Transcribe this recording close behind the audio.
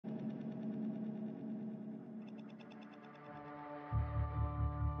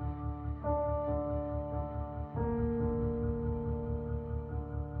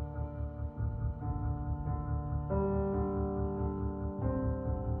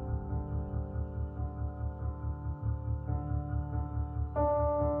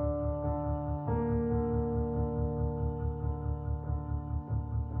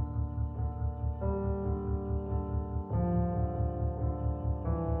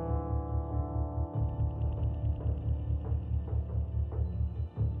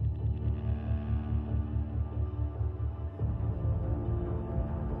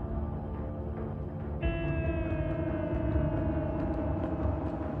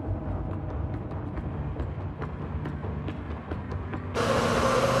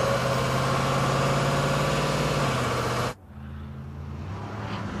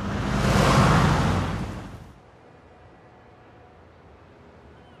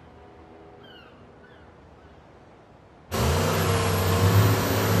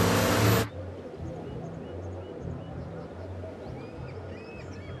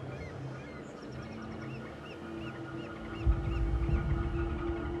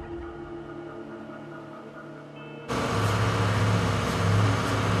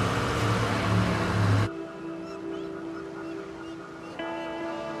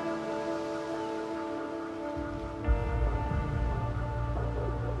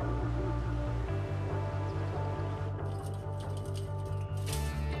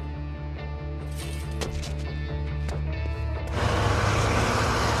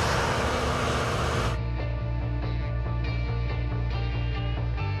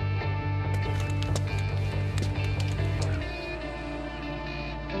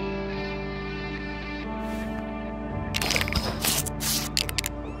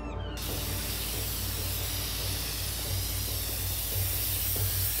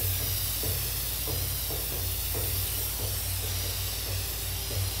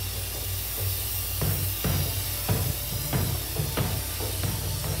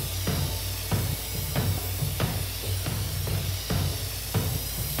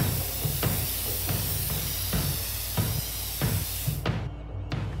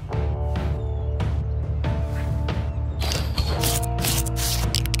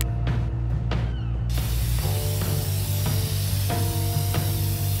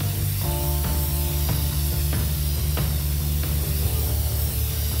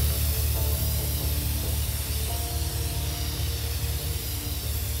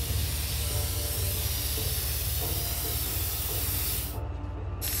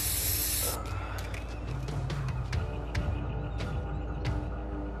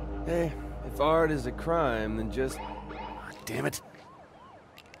Hey, if art is a crime, then just... Oh, damn it.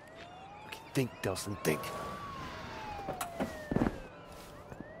 Okay, think, Delson, think.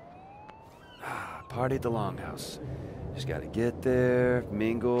 Party at the Longhouse. Just gotta get there,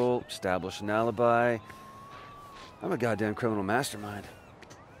 mingle, establish an alibi. I'm a goddamn criminal mastermind.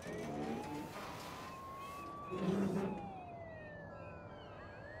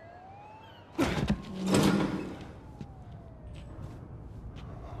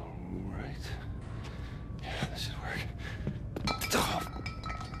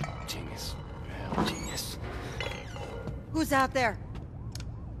 Who's out there?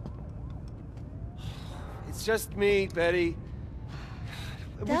 It's just me, Betty.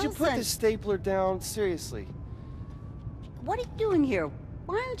 Would you put Delson. the stapler down? Seriously. What are you doing here?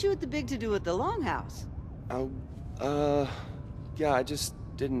 Why aren't you at the big to-do at the Longhouse? Yeah, I just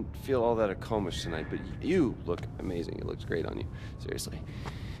didn't feel all that accomplished tonight, but you look amazing. It looks great on you. Seriously.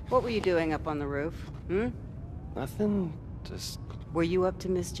 What were you doing up on the roof? Hmm? Nothing. Just... Were you up to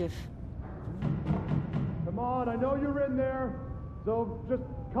mischief? Come on, I know you're in there. So just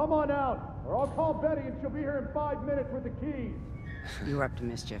come on out, or I'll call Betty and she'll be here in 5 minutes with the keys. You were up to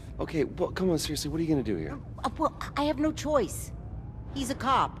mischief. Okay, well, come on, seriously, what are you gonna do here? Well, I have no choice. He's a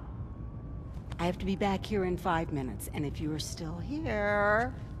cop. I have to be back here in 5 minutes, and if you're still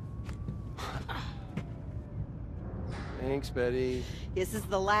here... Thanks, Betty. This is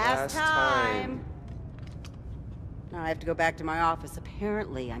the last time. Now I have to go back to my office.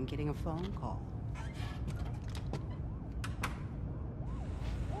 Apparently, I'm getting a phone call.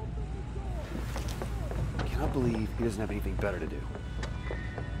 I cannot believe he doesn't have anything better to do.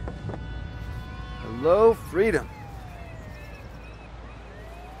 Hello, freedom.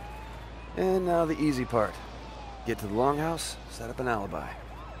 And now the easy part. Get to the Longhouse, set up an alibi.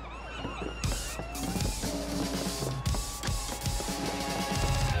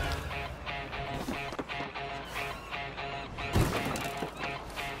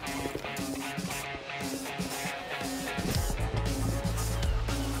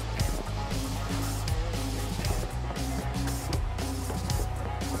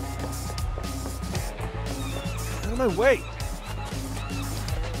 Out of my way!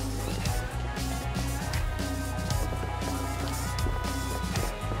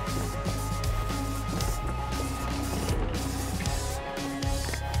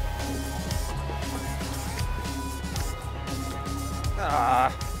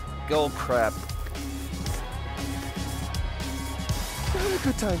 Ah, gold crap. Not a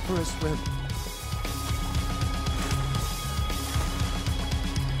good time for a swim.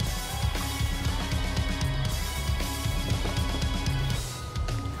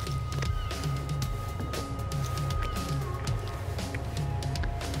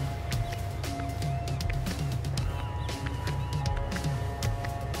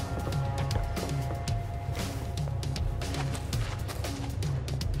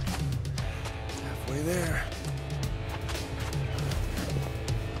 Halfway there.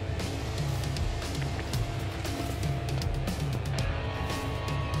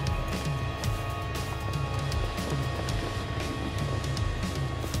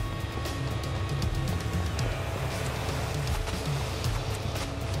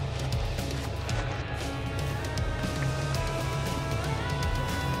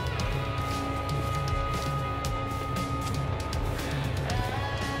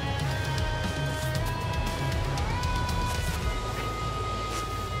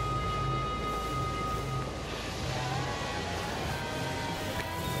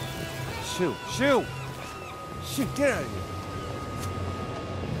 Shoo! Shoo! Shoot, get out of here!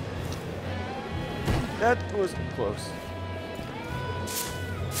 That was close.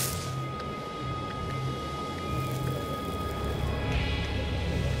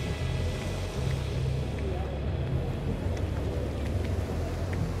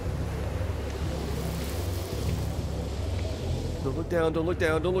 Don't look down, don't look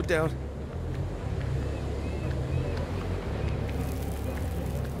down, don't look down.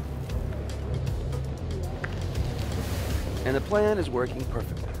 And the plan is working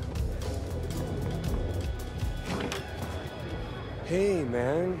perfectly. Hey,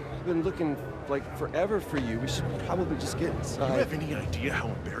 man. I've been looking, like, forever for you. We should probably just get inside. Do you have any idea how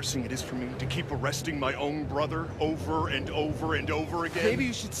embarrassing it is for me to keep arresting my own brother over and over and over again? Maybe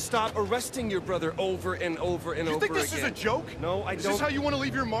you should stop arresting your brother over and over and over again. You think this is a joke? No, I don't. Is this how you want to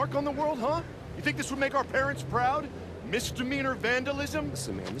leave your mark on the world, huh? You think this would make our parents proud? Misdemeanor vandalism?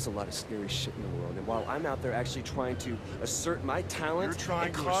 Listen, man, there's a lot of scary shit in the world, and while I'm out there actually trying to assert my talent... You're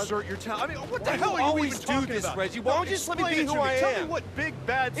trying to cause... assert your talent? I mean, what the Why hell do you are you always even do talking this, about? Reggie? Why don't you just let me be who I Tell am? me what big,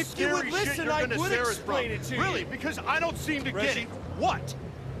 bad, If you scary would shit listen, you're I gonna would stare us explain from. it to you. Really? Because I don't seem to get Reggie? it. What?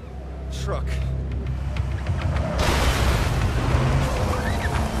 truck.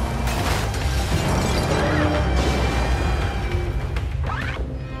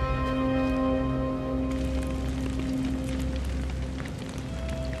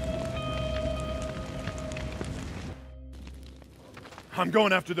 I'm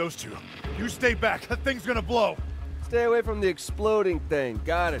going after those two. You stay back. That thing's gonna blow. Stay away from the exploding thing.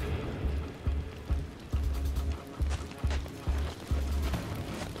 Got it.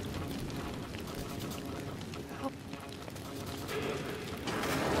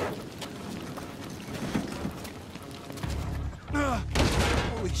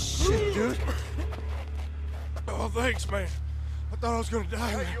 Holy shit, dude. Oh, thanks, man. I thought I was gonna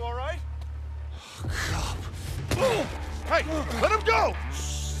die. Hey, you all right? God. Hey, let him go!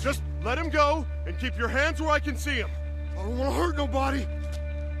 Just let him go and keep your hands where I can see him. I don't want to hurt nobody.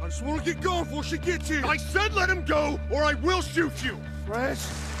 I just want to get going before she gets here. I said let him go, or I will shoot you. French?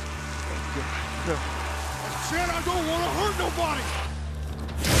 I said I don't want to hurt nobody.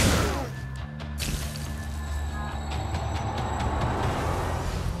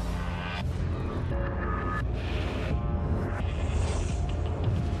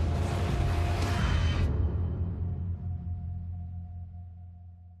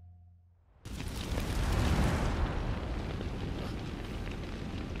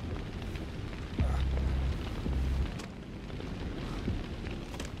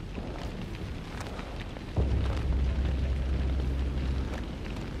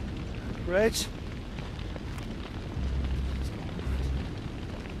 Reg?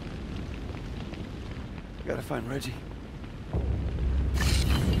 I gotta find Reggie.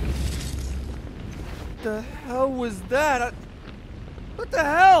 What the hell was that? What the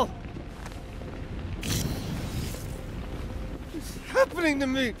hell? What's happening to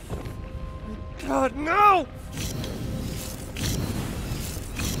me? God, no!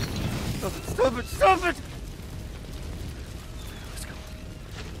 Stop it, stop it, stop it!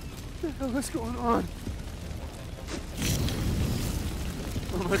 What the hell is going on?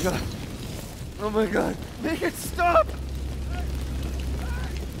 Oh my god. Oh my god. Make it stop!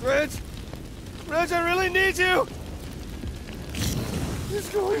 Reg! Reg, I really need you! What's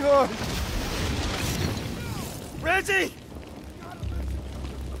going on? Reggie!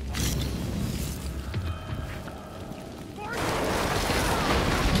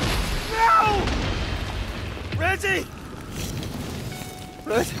 No! Reggie!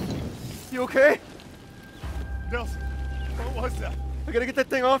 Reg? You okay? Nelson, what was that? I gotta get that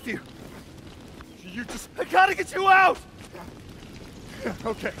thing off you. You just... I gotta get you out! Yeah,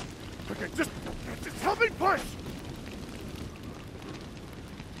 okay. Okay, just help me push!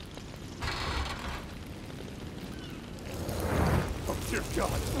 Oh, dear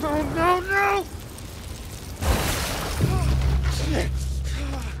God. No, no, no! Shit.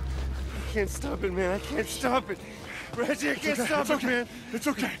 I can't stop it, man. I can't stop it. Reggie, I can't stop it, man. It's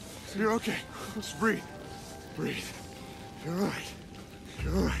okay. You're okay. Just breathe. Breathe. You're all right.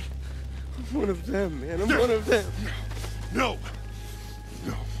 You're all right. I'm one of them, man. I'm one of them. No.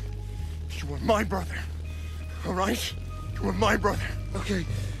 No. You are my brother. All right? You are my brother. Okay.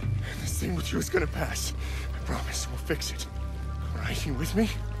 This thing with you is gonna pass. I promise. We'll fix it. All right? You with me?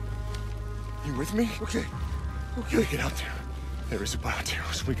 You with me? Okay. Okay. Get out there. There is a bounty,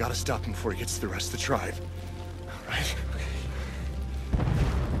 so we gotta stop him before he gets to the rest of the tribe. All right?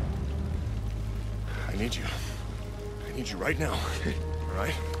 I need you. I need you right now. All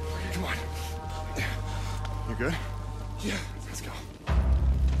right? Come on. You good? Yeah. Let's go.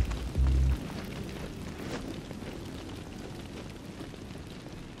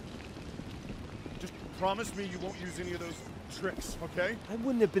 Just promise me you won't use any of those tricks, okay? I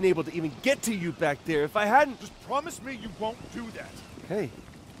wouldn't have been able to even get to you back there if I hadn't. Just promise me you won't do that. Hey.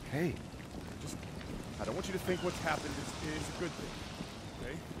 Hey. Just, I don't want you to think what's happened is a good thing,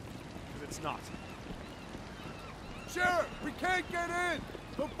 okay? Because it's not. Sheriff, we can't get in!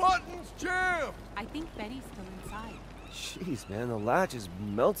 The button's jammed! I think Betty's still inside. Jeez, man, the latch is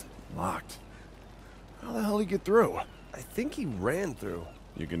melted. Locked. How the hell did he get through? I think he ran through.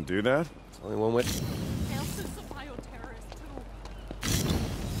 You can do that? It's only one way. They also some bioterrorists too.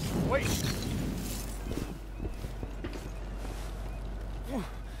 Wait!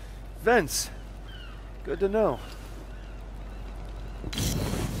 Vents. Good to know.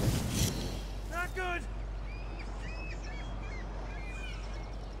 Not good!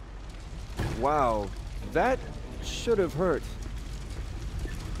 Wow, that should have hurt.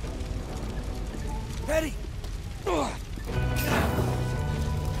 Betty! Ugh.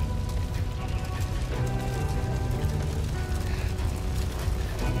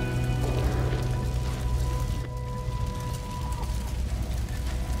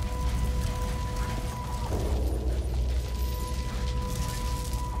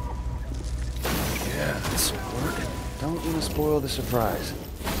 spoil the surprise.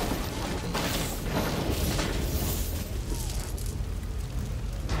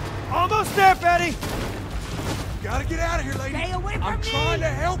 Almost there, Betty! Gotta get out of here, lady. Stay away from me! I'm trying to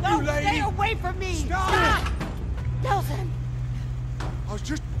help No, you, lady. stay away from me! Stop! Nelson! I was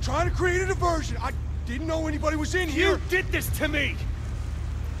just trying to create a diversion. I didn't know anybody was in here. You did this to me!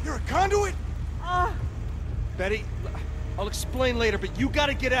 You're a conduit? Betty, I'll explain later, but you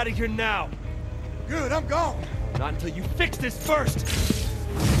gotta get out of here now. Good, I'm gone. Not until you fix this first.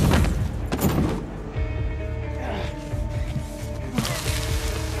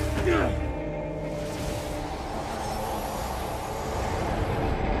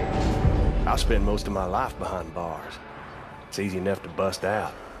 I spent most of my life behind bars. It's easy enough to bust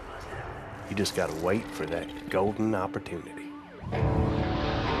out. You just gotta wait for that golden opportunity.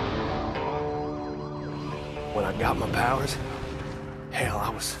 When I got my powers, hell, I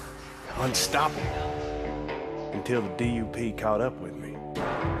was unstoppable. Until the DUP caught up with me.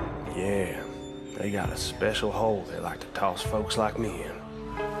 Yeah, they got a special hole they like to toss folks like me in.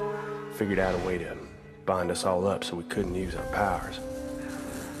 Figured out a way to bind us all up so we couldn't use our powers.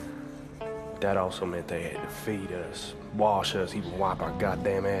 That also meant they had to feed us, wash us, even wipe our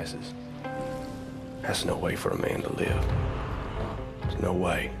goddamn asses. That's no way for a man to live. There's no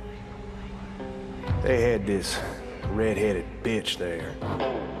way. They had this red-headed bitch there,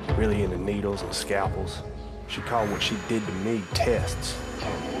 really into needles and scalpels. She called what she did to me tests.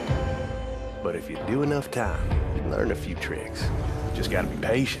 But if you do enough time, you learn a few tricks. Just gotta be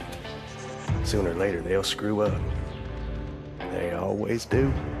patient. Sooner or later, they'll screw up. They always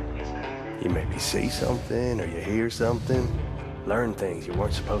do. You maybe see something or you hear something, learn things you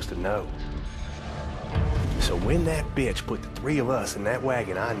weren't supposed to know. So when that bitch put the three of us in that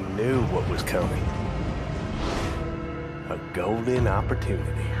wagon, I knew what was coming. A golden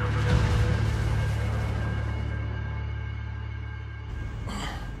opportunity.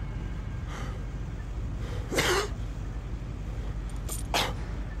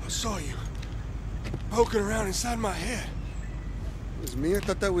 I saw you poking around inside my head. It was me? I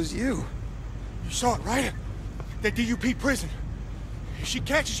thought that was you. You saw it, right? That DUP prison. If she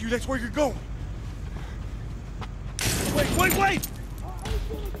catches you, that's where you're going. Wait!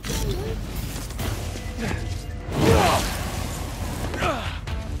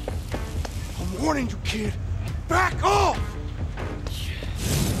 I'm warning you, kid. Back off!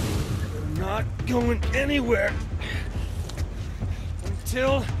 I'm not going anywhere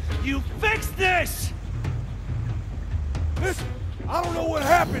until you fix this! Listen, I don't know what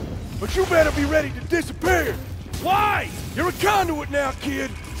happened, but you better be ready to disappear. Why? You're a conduit now, kid.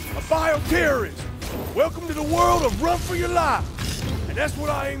 A bioterrorist. Welcome to the world of run for your life. And that's what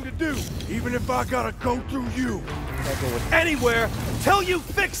I aim to do, even if I gotta go through you. I'm not going anywhere until you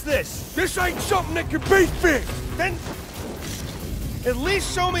fix this! This ain't something that can be fixed. Then at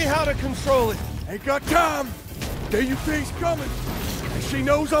least show me how to control it. Ain't got time. DUP's coming, and she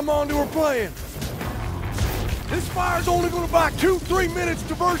knows I'm onto her plan. This fire's only gonna buy 2-3 minutes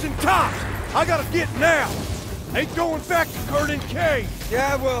diversion tops. I gotta get now. Ain't going back to Curtin K.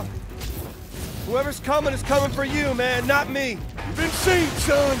 Yeah, well, whoever's coming is coming for you, man, not me. You've been seen,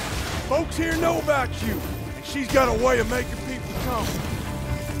 son. Folks here know about you, and she's got a way of making people come.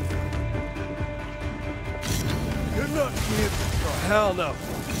 Good luck, kid. Oh, hell no.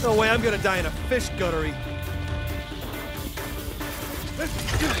 No way I'm gonna die in a fish guttery.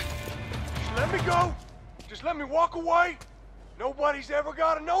 Listen, let me go. Just let me walk away. Nobody's ever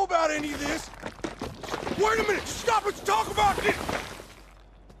got to know about any of this. Wait a minute! Stop! Let's talk about this!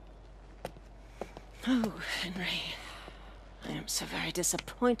 Oh, Henry. I am so very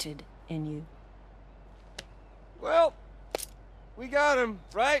disappointed in you. Well, we got him,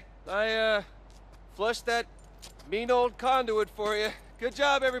 right? I, flushed that mean old conduit for you. Good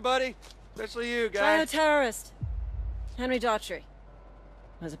job, everybody. Especially you, guys. Bioterrorist. Henry Daughtry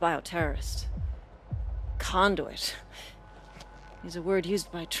was a bioterrorist. Conduit. Is a word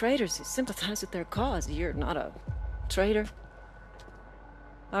used by traitors who sympathize with their cause. You're not a traitor,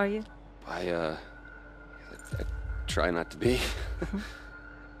 are you? I try not to be.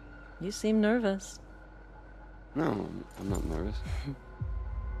 You seem nervous. No, I'm not nervous.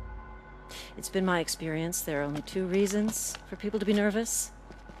 It's been my experience there are only two reasons for people to be nervous.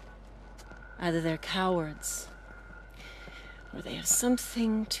 Either they're cowards, or they have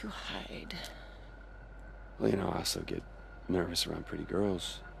something to hide. Well, you know, I also get nervous around pretty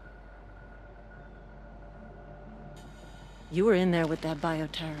girls. You were in there with that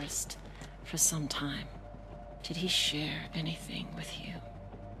bioterrorist for some time. Did he share anything with you?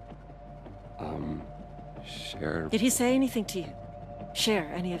 Share... Did he say anything to you? Share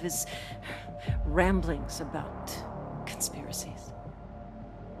any of his ramblings about conspiracy?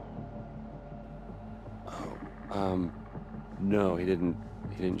 No, he didn't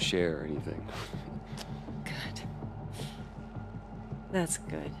share anything. Good. That's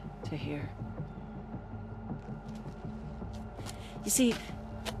good to hear. You see,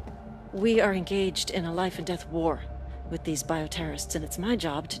 we are engaged in a life and death war with these bioterrorists, and it's my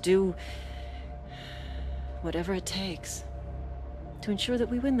job to do whatever it takes to ensure that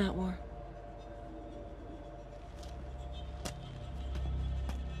we win that war.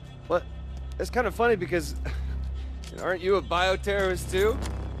 What? That's kind of funny because aren't you a bioterrorist too?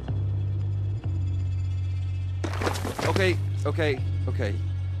 Okay.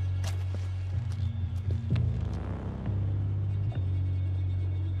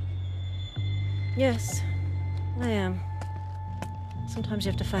 Yes, I am. Sometimes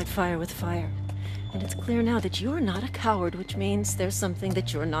you have to fight fire with fire. And it's clear now that you're not a coward, which means there's something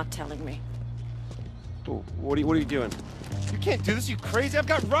that you're not telling me. What are you doing? You can't do this, you crazy! I've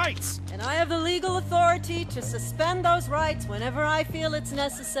got rights! And I have the legal authority to suspend those rights whenever I feel it's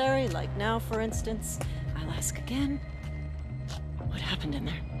necessary, like now, for instance. I'll ask again, what happened in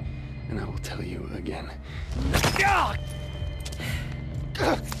there? And I will tell you again.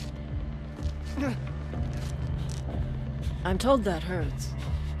 I'm told that hurts.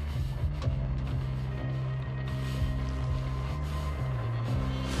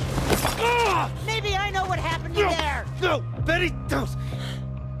 Maybe I know what happened in there! No! Betty, don't!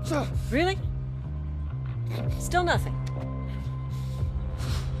 Really? Still nothing.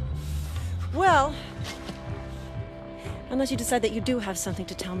 Well, unless you decide that you do have something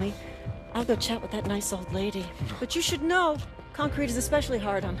to tell me, I'll go chat with that nice old lady. But you should know, concrete is especially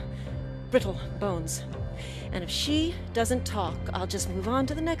hard on brittle bones. And if she doesn't talk, I'll just move on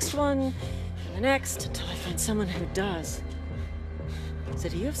to the next one, and the next, until I find someone who does. So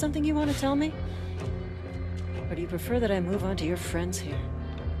do you have something you want to tell me? Or do you prefer that I move on to your friends here?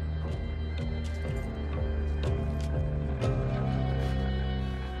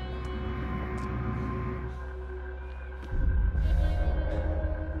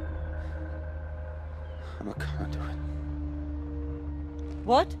 I'm a conduit.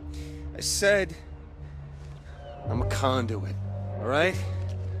 What? I said I'm a conduit, all right?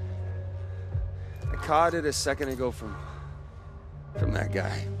 I caught it a second ago from that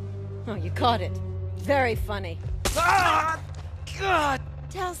guy. Oh, you caught it. Very funny. Ah! God!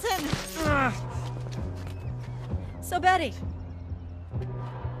 Telson! So, Betty,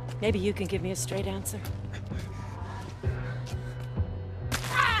 maybe you can give me a straight answer.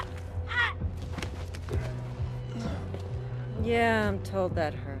 Yeah, I'm told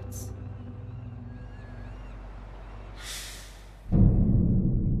that hurts.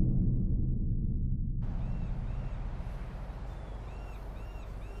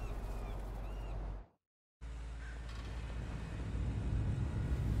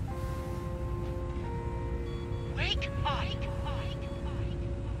 Wake up!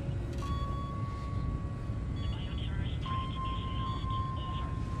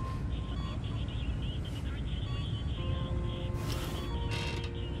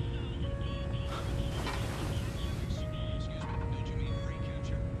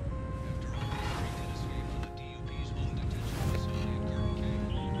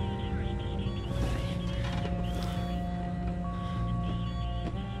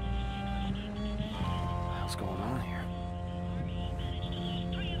 What's going on here?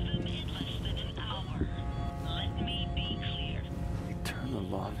 They turned the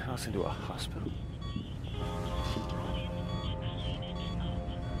longhouse into a hospital?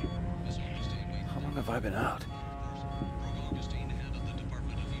 How long have I been out? Oh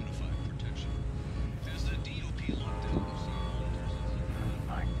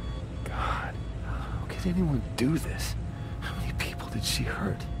my God. How could anyone do this? How many people did she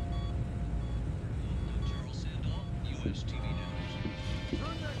hurt?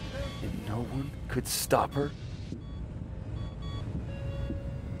 And no one could stop her?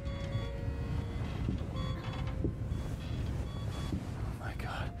 Oh my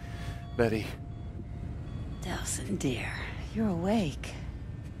God. Betty. Delson, dear, you're awake.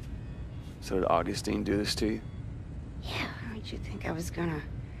 So did Augustine do this to you? Yeah, don't you think I was gonna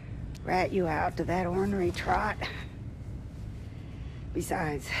rat you out to that ornery trot?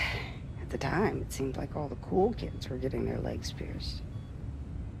 Besides, at the time, it seemed like all the cool kids were getting their legs pierced.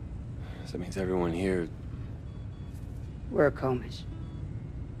 So that means everyone here... We're a Comish.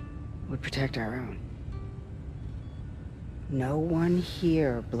 We protect our own. No one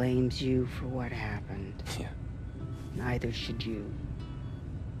here blames you for what happened. Yeah. Neither should you.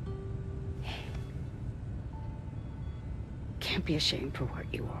 Can't be ashamed for what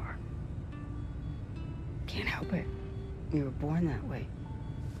you are. Can't help it. You were born that way.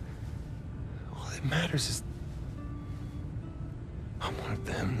 All that matters is one of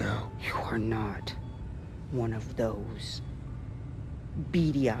them now. You are not one of those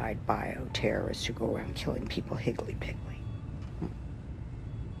beady-eyed bioterrorists who go around killing people higgly-piggly.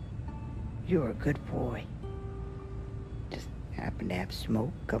 You're a good boy. Just happen to have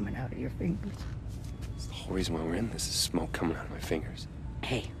smoke coming out of your fingers. It's the whole reason why we're in this is smoke coming out of my fingers.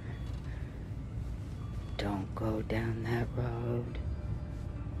 Hey, don't go down that road.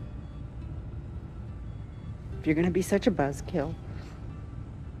 If you're gonna be such a buzzkill,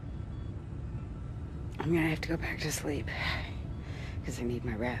 I'm gonna have to go back to sleep. Because I need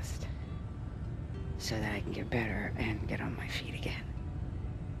my rest. So that I can get better and get on my feet again.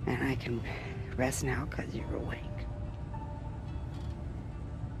 And I can rest now because you're awake.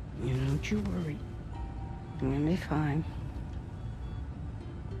 You don't you worry. I'm gonna be fine.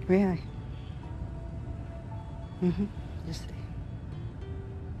 Really. Just stay.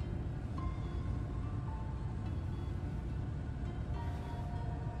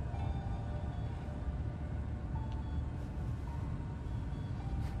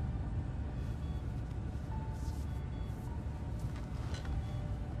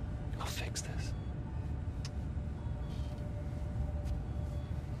 I'll fix this.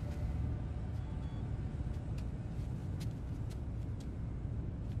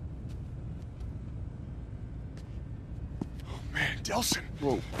 Man, Delson.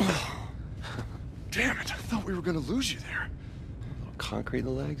 Whoa. Damn it, I thought we were gonna lose you there. A little concrete in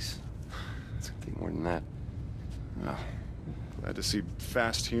the legs? It's gonna take more than that. Oh, glad to see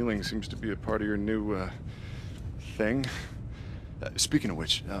fast healing seems to be a part of your new, thing. Speaking of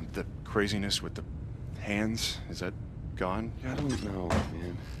which, the craziness with the hands, is that gone? I don't know,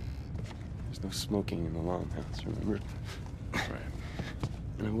 man. There's no smoking in the longhouse, remember? Right.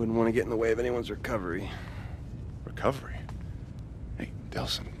 And I wouldn't want to get in the way of anyone's recovery. Recovery? Hey,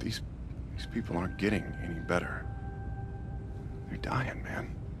 Delson, these people aren't getting any better. They're dying,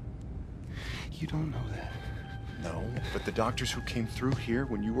 man. You don't know that. No, but the doctors who came through here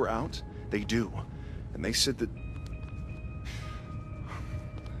when you were out, they do. And they said that...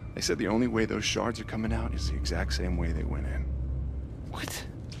 They said the only way those shards are coming out is the exact same way they went in. What?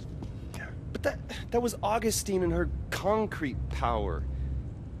 Yeah. But that was Augustine and her concrete power.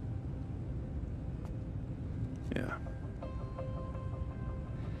 Yeah.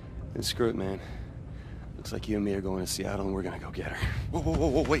 Then screw it, man. Looks like you and me are going to Seattle and we're gonna go get her.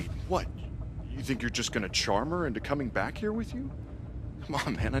 Whoa, wait, what? You think you're just gonna charm her into coming back here with you? Come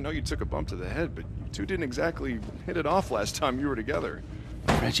on, man, I know you took a bump to the head, but you two didn't exactly hit it off last time you were together.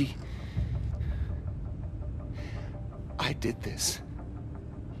 Reggie, I did this.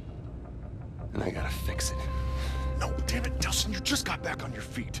 And I gotta fix it. No, damn it, Delson, you just got back on your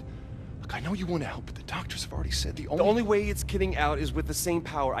feet. Look, I know you want to help, but the doctors have already said the only way it's getting out is with the same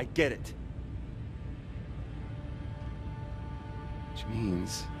power. I get it. Which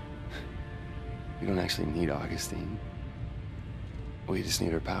means we don't actually need Augustine. We just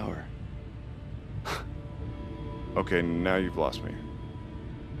need her power. Okay, now you've lost me.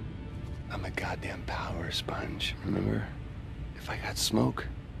 I'm a goddamn power sponge, remember? If I got smoke,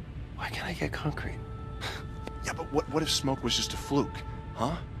 why can't I get concrete? Yeah, but what if smoke was just a fluke,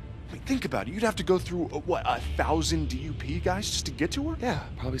 huh? I mean, think about it. You'd have to go through, what, 1,000 DUP guys just to get to her? Yeah,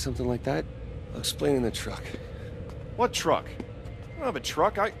 probably something like that. I'll explain in the truck. What truck? I don't have a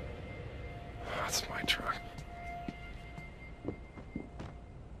truck, That's my truck.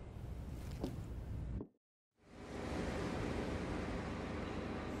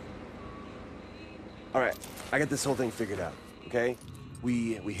 All right, I got this whole thing figured out, okay?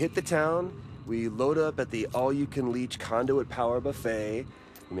 We hit the town, we load up at the all-you-can-leech conduit power buffet,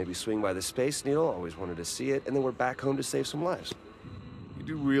 we maybe swing by the Space Needle, always wanted to see it, and then we're back home to save some lives. You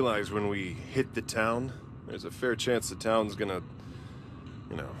do realize when we hit the town, there's a fair chance the town's gonna,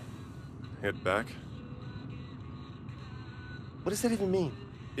 you know, hit back? What does that even mean?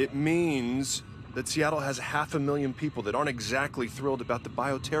 It means that Seattle has 500,000 people that aren't exactly thrilled about the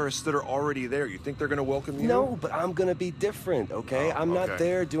bioterrorists that are already there. You think they're gonna welcome you? No, but I'm gonna be different, okay? Oh, I'm okay. not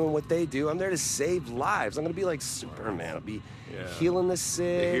there doing what they do. I'm there to save lives. I'm gonna be like Superman. I'll be healing the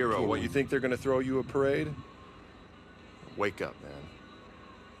sick. The hero. and- What, you think they're gonna throw you a parade? Wake up, man.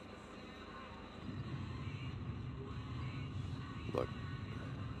 Look,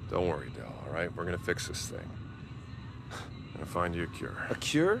 don't worry, Del, all right? We're gonna fix this thing. I'm gonna find you a cure. A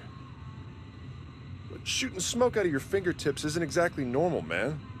cure? But shooting smoke out of your fingertips isn't exactly normal,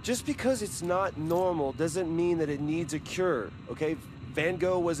 man. Just because it's not normal doesn't mean that it needs a cure, okay? Van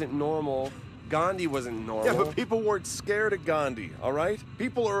Gogh wasn't normal. Gandhi wasn't normal. Yeah, but people weren't scared of Gandhi, all right?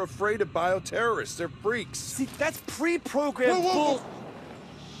 People are afraid of bioterrorists. They're freaks. See, that's pre-programmed Whoa. bull...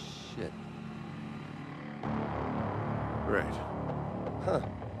 Shit. Right. Huh.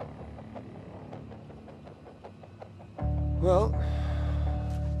 Well,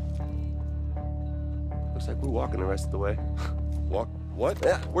 looks like we're walking the rest of the way. Walk? What?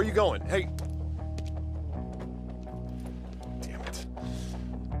 Yeah. Where are you going? Hey! Damn it.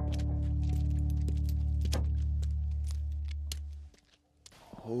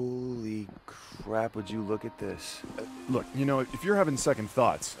 Holy crap, would you look at this? Look, you know, if you're having second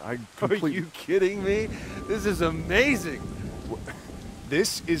thoughts, I Are completely... you kidding me? This is amazing.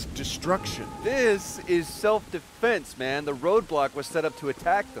 This is destruction. This is self-defense, man. The roadblock was set up to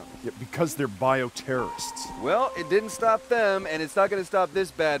attack them. Yeah, because they're bioterrorists. Well, it didn't stop them, and it's not going to stop this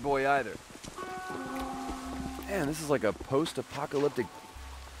bad boy either. Man, this is like a post-apocalyptic...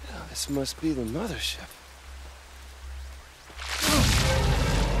 This must be the mothership.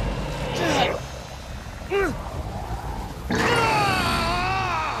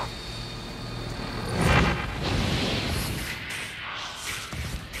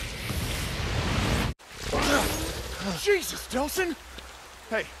 Jesus, Delson!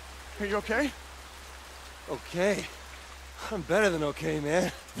 Hey, are you okay? Okay. I'm better than okay, man. I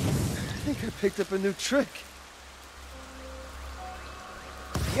think I picked up a new trick.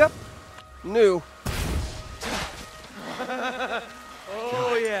 Yep. New.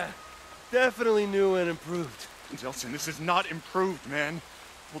 Oh, yeah. Definitely new and improved. Delson, this is not improved, man.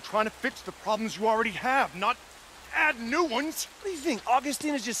 We're trying to fix the problems you already have, not add new ones. What do you think?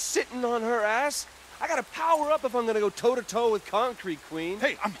 Augustine is just sitting on her ass? I gotta power up if I'm gonna go toe-to-toe with Concrete Queen.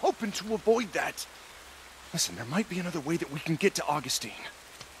 Hey, I'm hoping to avoid that. Listen, there might be another way that we can get to Augustine.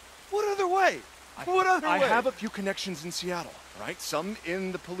 What other way? What other way? I have a few connections in Seattle, right? Some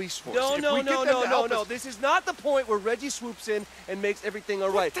in the police force. No, If no, we get no, them no, to no, help no. us- This is not the point where Reggie swoops in and makes everything all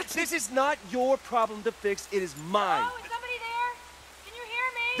right. This is not your problem to fix. It is mine. Oh, is somebody there? Can you hear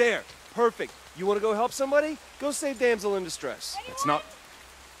me? There. Perfect. You want to go help somebody? Go save damsel in distress. It's not...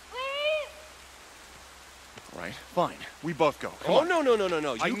 Please? All right, fine. We both go. Come Oh, on. no, no, no, no,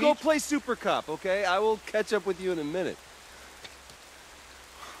 no. I You go need- play Super Cop, okay? I will catch up with you in a minute.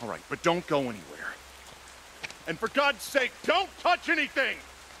 All right, but don't go anywhere. And for God's sake, don't touch anything!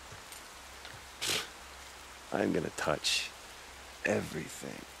 I'm gonna touch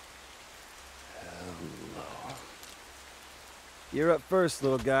everything. Hello. You're up first,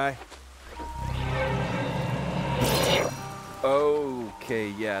 little guy. Okay,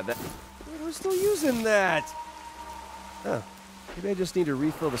 yeah, that... We're still using that. Oh, maybe I just need to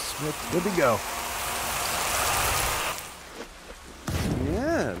refill the switch. Good to go.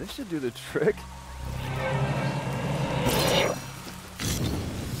 Yeah, this should do the trick.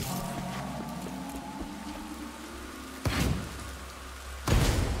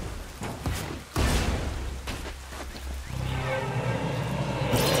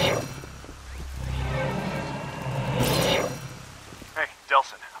 Hey,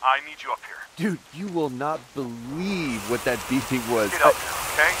 Delson, I need you up here. Dude, you will not believe what that beeping was. Get up here,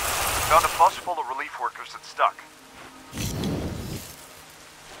 okay? Found a bus full of relief workers that's stuck.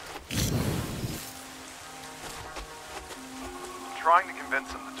 I'm trying to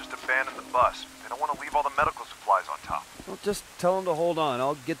convince them to just abandon the bus. They don't want to leave all the medical supplies on top. Well, just tell them to hold on.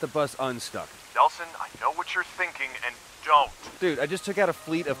 I'll get the bus unstuck. Delson, I know what you're thinking, and don't. Dude, I just took out a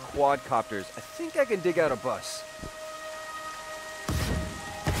fleet of quadcopters. I think I can dig out a bus.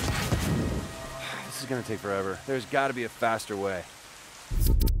 This is gonna take forever. There's gotta be a faster way.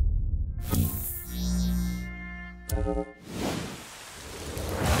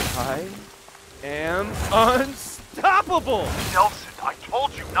 I am unstoppable! Delson, I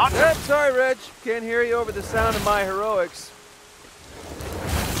told you not to... Yep, sorry, Reg. Can't hear you over the sound of my heroics.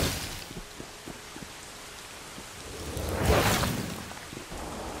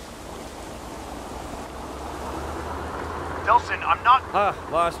 Delson, I'm not... Ah,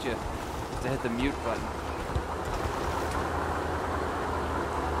 lost you. Just to hit the mute button.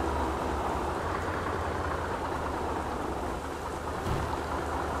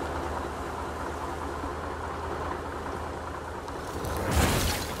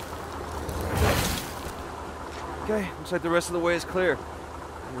 Okay, looks like the rest of the way is clear.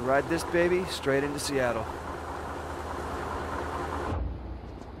 I'm gonna ride this baby straight into Seattle.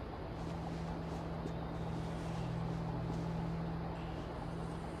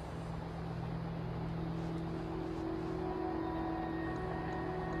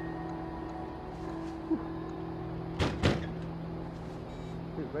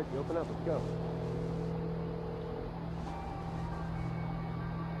 Dude, Reggie, open up. Let's go.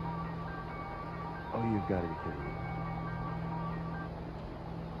 Oh, you've got to be kidding me.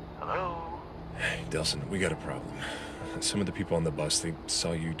 Hello? Hey, Delson, we got a problem. Some of the people on the bus, they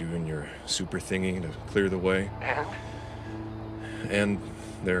saw you doing your super thingy to clear the way. And? and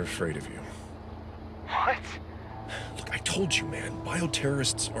they're afraid of you. What? Look, I told you, man,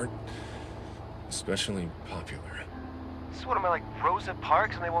 bioterrorists aren't especially popular. So what am I, like Rosa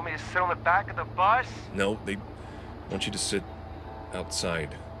Parks, and they want me to sit on the back of the bus? No, they want you to sit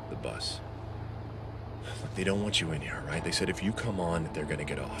outside the bus. Look, they don't want you in here, right? They said if you come on, they're gonna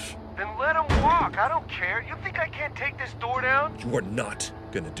get off. Then let them walk. I don't care. You think I can't take this door down? You are not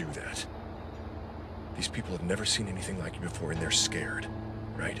gonna do that. These people have never seen anything like you before, and they're scared,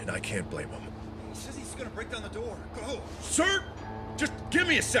 right? And I can't blame them. He says he's gonna break down the door. Go. Sir, just give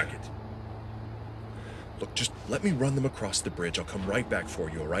me a second. Look, just let me run them across the bridge. I'll come right back for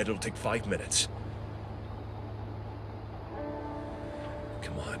you, all right? It'll take 5 minutes.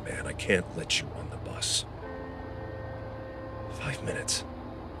 Come on, man. I can't let you on the bus. 5 minutes.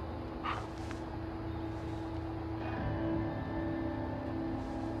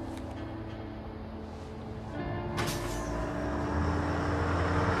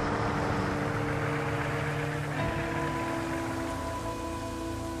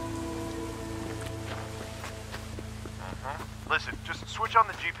 Listen, just switch on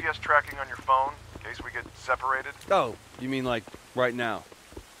the GPS tracking on your phone in case we get separated. Oh, you mean like right now?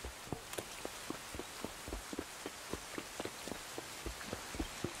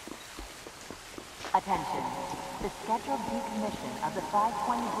 Attention. The scheduled decommission of the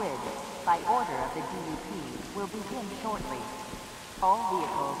 520 bridge by order of the DUP will begin shortly. All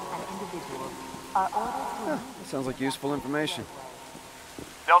vehicles and individuals are ordered to... That sounds like useful information.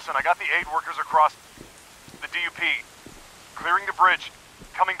 Delson, I got the aid workers across the DUP. Clearing the bridge.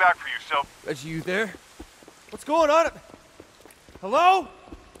 Coming back for you, so... Reggie, you there? What's going on? Hello?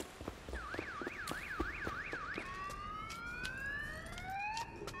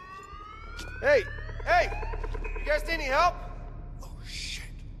 Hey! Hey! You guys need any help? Oh, shit.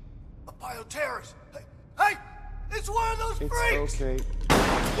 A bioterrorist. Hey! Hey! It's one of those freaks! It's okay.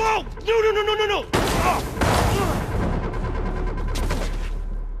 Whoa! No! Oh.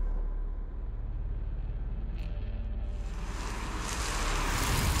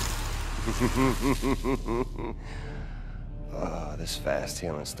 Oh, this fast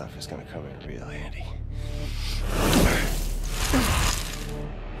healing stuff is gonna come in real handy.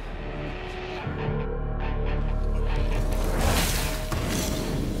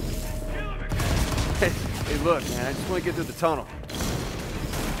 Hey, look, man, I just want to get through the tunnel.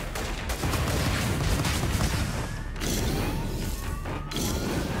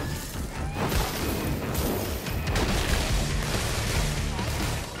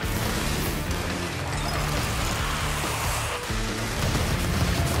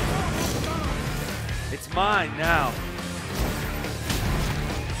 It's mine now.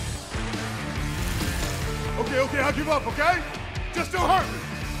 Okay, I'll give up, okay? Just don't hurt me!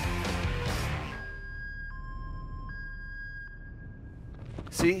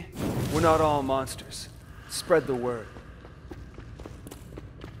 See? We're not all monsters. Spread the word.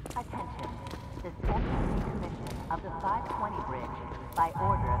 Attention. The scheduled decommission of the 520 bridge by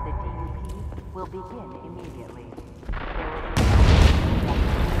order of the DUP will begin immediately.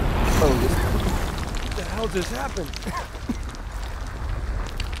 What the hell just happened?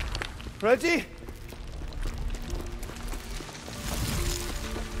 Reggie?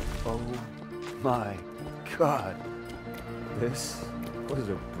 Oh my God. This was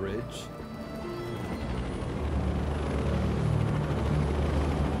a bridge?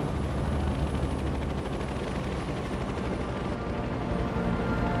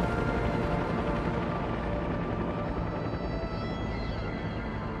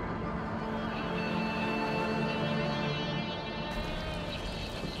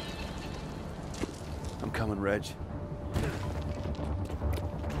 I'm coming, Reg.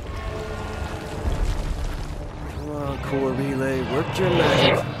 Come on, core relay, work your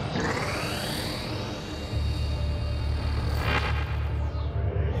magic.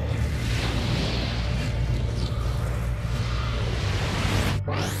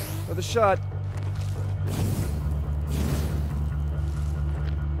 Another shot.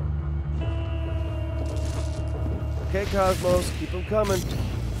 Okay, Cosmos, keep them coming.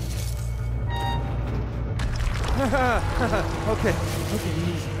 Okay,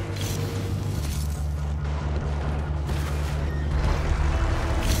 easy.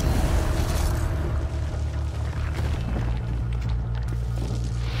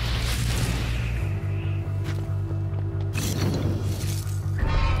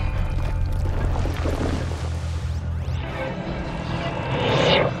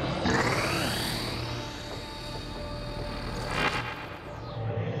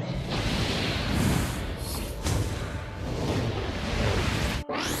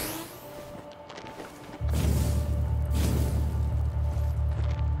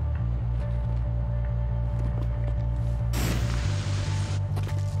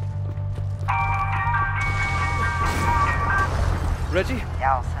 Reggie?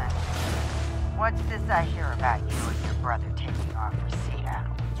 Nelson, what's this I hear about you and your brother taking off for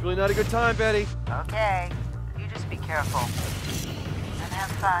Seattle? It's really not a good time, Betty. Okay, you just be careful. And have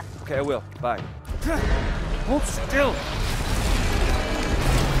fun. Okay, I will. Bye. Hold still!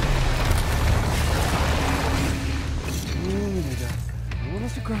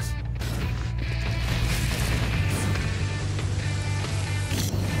 Almost across.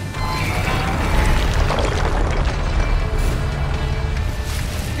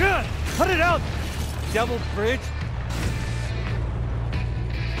 Good! Cut it out! Devil bridge!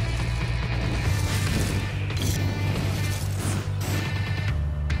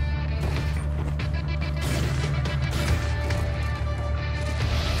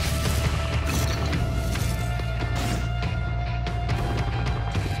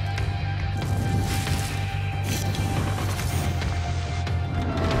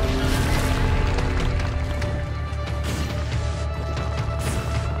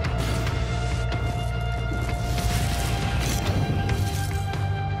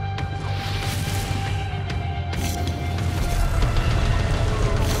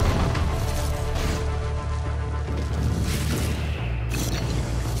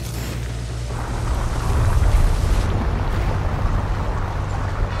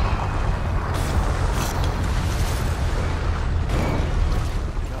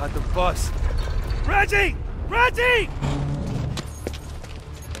 Bus. Reggie! Reggie!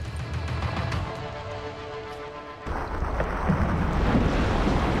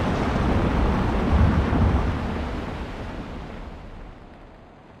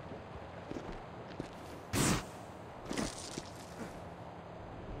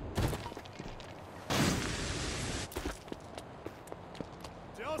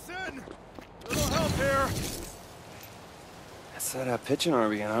 Delson! Little help here! That's that pitching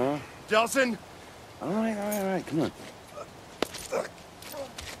arm again, huh? Delson! All right, come on.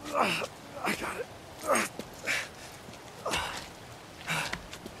 I got it.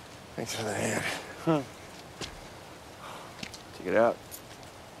 Thanks for the hand. Huh. Check it out.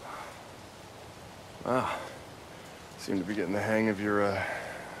 Wow. Seem to be getting the hang of your,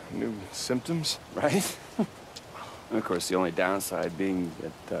 new symptoms. Right? And of course, the only downside being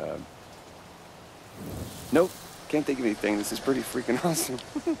that, nope. Can't think of anything. This is pretty freaking awesome.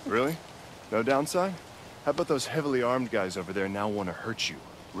 Really? No downside? How about those heavily armed guys over there now want to hurt you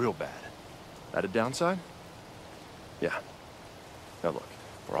real bad? That a downside? Yeah. Now look,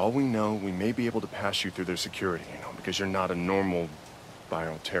 for all we know, we may be able to pass you through their security, you know, because you're not a normal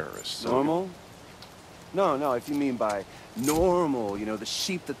bioterrorist. So... Normal? No, if you mean by normal, you know, the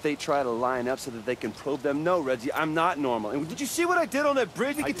sheep that they try to line up so that they can probe them. No, Reggie, I'm not normal. And did you see what I did on that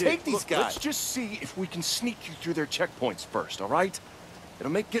bridge? We can take these guys. Let's just see if we can sneak you through their checkpoints first, all right?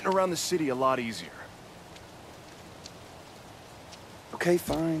 It'll make getting around the city a lot easier. Okay,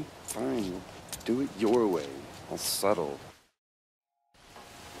 fine. Do it your way. I'll settle.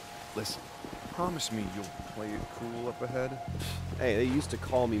 Listen, promise me you'll play it cool up ahead. Hey, they used to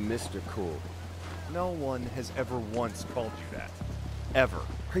call me Mr. Cool. No one has ever once called you that. Ever.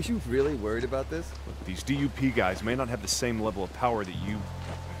 Are you really worried about this? Look, these DUP guys may not have the same level of power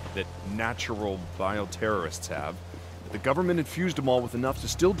that natural bioterrorists have, but the government infused them all with enough to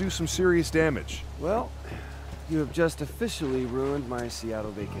still do some serious damage. Well, you have just officially ruined my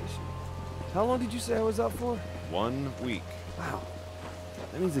Seattle vacation. How long did you say I was out for? 1 week. Wow.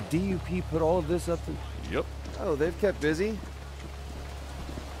 That means the DUP put all of this up to... Yep. Oh, they've kept busy.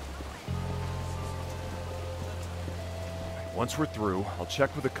 Once we're through, I'll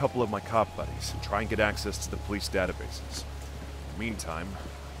check with a couple of my cop buddies and try and get access to the police databases. In the meantime,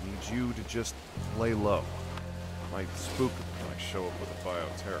 I need you to just lay low. Might spook them when I show up with a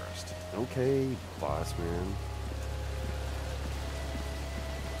bioterrorist. Okay, boss man.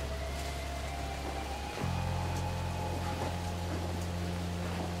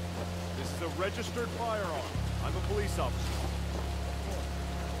 This is a registered firearm. I'm a police officer.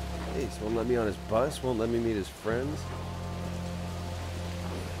 Hey, so won't let me on his bus, won't let me meet his friends.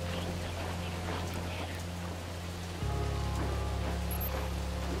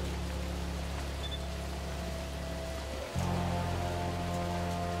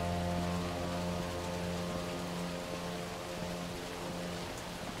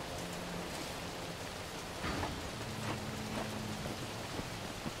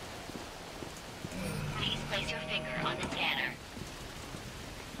 Place your finger on the scanner.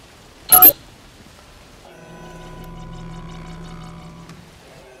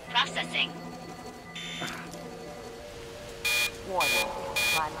 Processing. Warning.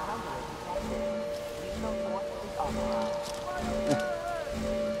 Prime conduit detected. Lethal force is authorized.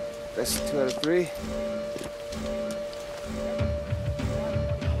 Best 2 out of 3.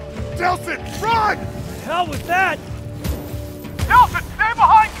 Nelson, run! Hell with that! Nelson, stay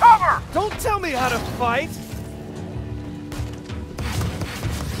behind cover! Don't tell me how to fight!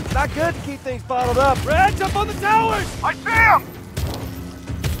 Not good to keep things bottled up. Red, jump on the towers! I see him!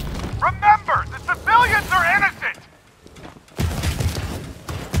 Remember, the civilians are innocent!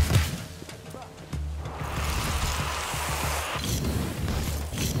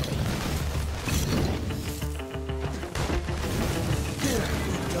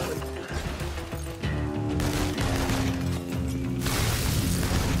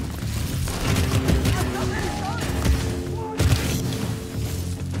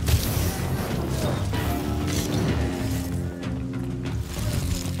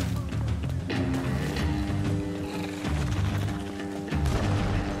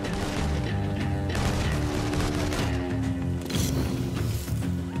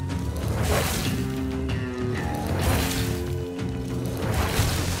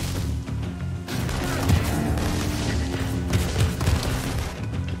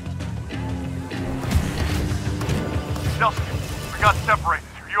 Nelson, we got separated.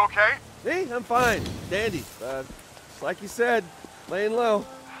 Are you okay? Me? I'm fine. Dandy. Just like you said, laying low.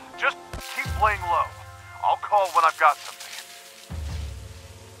 Just keep laying low. I'll call when I've got something.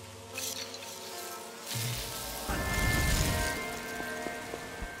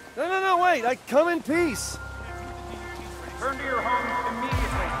 No, wait. I come in peace. Turn to your homes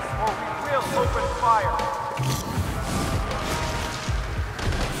immediately, or we will open fire.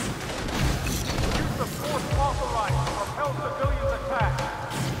 Use the force authorized to repel civilians' attacks.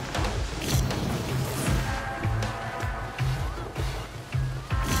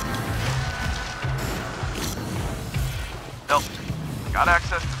 Nelson, got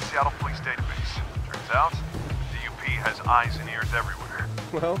access to the Seattle Police database. Turns out, the DUP has eyes and ears everywhere.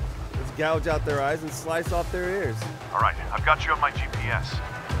 Well, let's gouge out their eyes and slice off their ears. All right, I've got you on my GPS.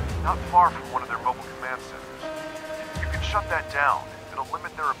 Not far from one of their mobile command centers. If you can shut that down, it'll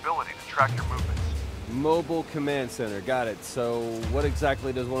limit their ability to track your movements. Mobile command center. Got it. So what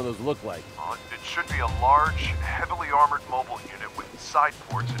exactly does one of those look like? It should be a large, heavily armored mobile unit with side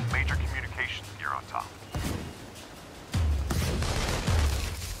ports and major communications gear on top.